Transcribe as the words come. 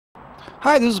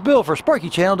Hi, this is Bill for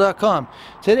SparkyChannel.com.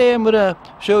 Today I'm going to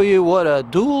show you what a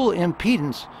dual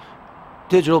impedance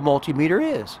digital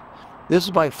multimeter is. This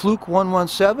is my Fluke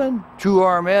 117 True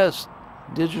RMS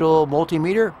digital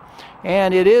multimeter,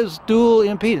 and it is dual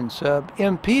impedance.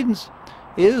 Impedance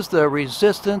is the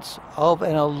resistance of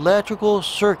an electrical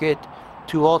circuit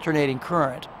to alternating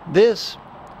current. This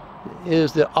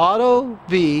is the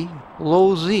AutoV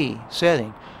low Z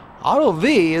setting.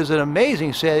 AutoV is an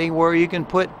amazing setting where you can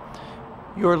put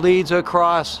your leads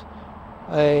across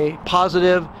a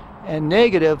positive and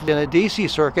negative in a DC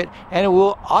circuit, and it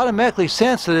will automatically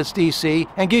sense that it's DC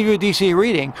and give you a DC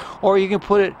reading. Or you can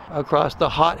put it across the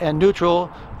hot and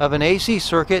neutral of an AC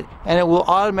circuit, and it will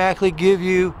automatically give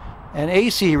you an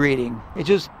AC reading. It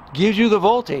just gives you the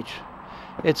voltage.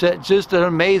 It's just an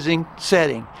amazing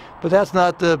setting. But that's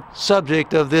not the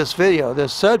subject of this video. The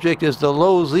subject is the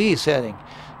low Z setting.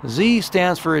 Z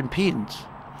stands for impedance.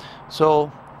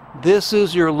 So this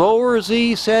is your lower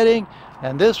Z setting,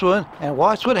 and this one, and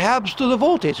watch what happens to the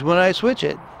voltage when I switch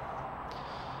it.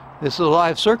 This is a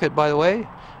live circuit, by the way.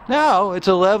 Now it's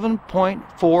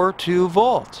 11.42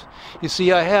 volts. You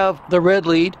see, I have the red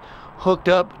lead hooked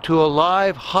up to a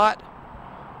live hot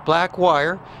black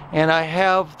wire, and I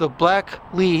have the black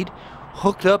lead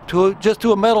hooked up to just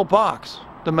to a metal box.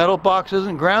 The metal box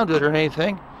isn't grounded or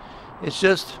anything. It's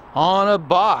just on a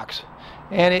box,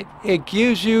 and it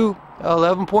gives you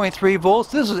 11.3 volts.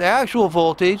 This is actual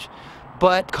voltage,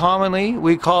 but commonly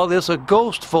we call this a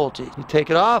ghost voltage. You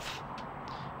take it off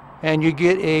and you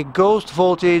get a ghost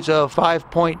voltage of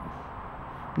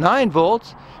 5.9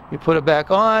 volts. You put it back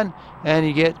on and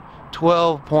you get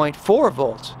 12.4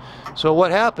 volts. So what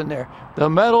happened there? The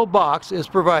metal box is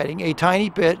providing a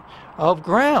tiny bit of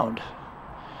ground.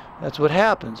 That's what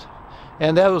happens.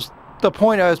 And that was the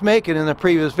point I was making in the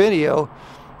previous video,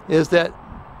 is that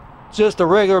just a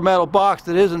regular metal box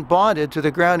that isn't bonded to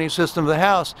the grounding system of the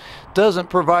house doesn't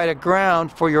provide a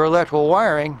ground for your electrical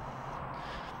wiring,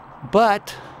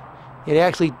 but it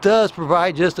actually does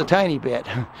provide just a tiny bit.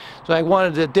 So I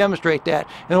wanted to demonstrate that.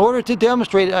 In order to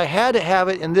demonstrate it, I had to have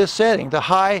it in this setting, the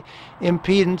high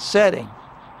impedance setting.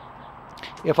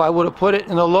 If I would have put it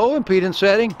in the low impedance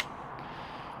setting,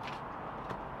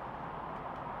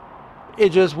 it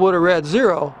just would have read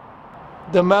 0.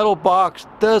 The metal box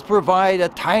does provide a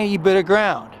tiny bit of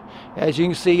ground, as you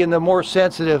can see in the more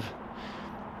sensitive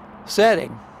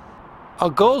setting. A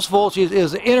ghost voltage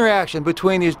is the interaction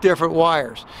between these different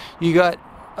wires. You got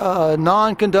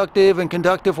non-conductive and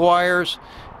conductive wires,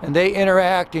 and they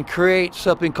interact and create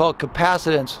something called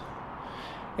capacitance,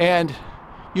 and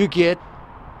you get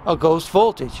a ghost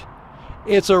voltage.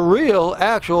 It's a real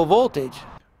actual voltage,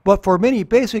 but for many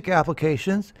basic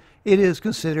applications it is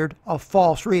considered a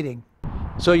false reading.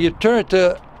 So you turn it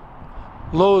to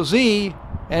low Z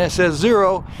and it says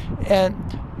 0, and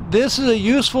this is a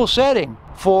useful setting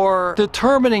for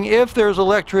determining if there's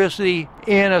electricity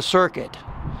in a circuit.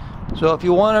 So if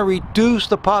you want to reduce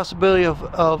the possibility of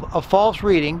a false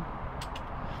reading,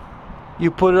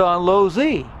 you put it on low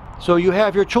Z. So you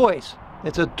have your choice.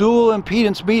 It's a dual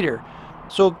impedance meter.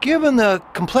 So given the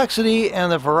complexity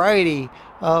and the variety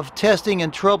of testing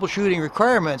and troubleshooting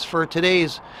requirements for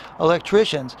today's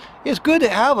electricians, it's good to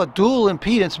have a dual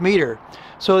impedance meter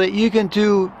so that you can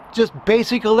do just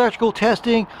basic electrical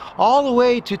testing all the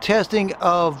way to testing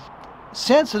of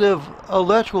sensitive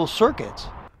electrical circuits.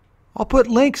 I'll put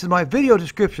links in my video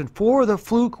description for the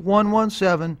Fluke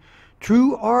 117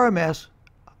 True RMS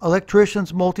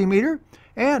Electrician's Multimeter,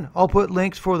 and I'll put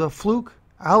links for the Fluke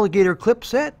Alligator Clip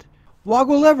Set,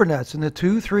 Woggle lever nuts in the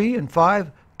 2, 3, and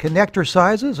 5 connector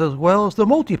sizes, as well as the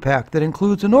multi-pack that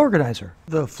includes an organizer,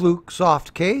 the Fluke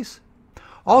soft case.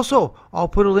 Also, I'll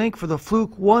put a link for the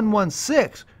Fluke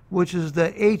 116, which is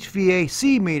the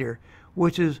HVAC meter,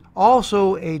 which is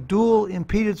also a dual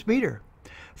impedance meter.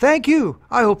 Thank you.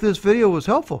 I hope this video was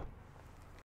helpful.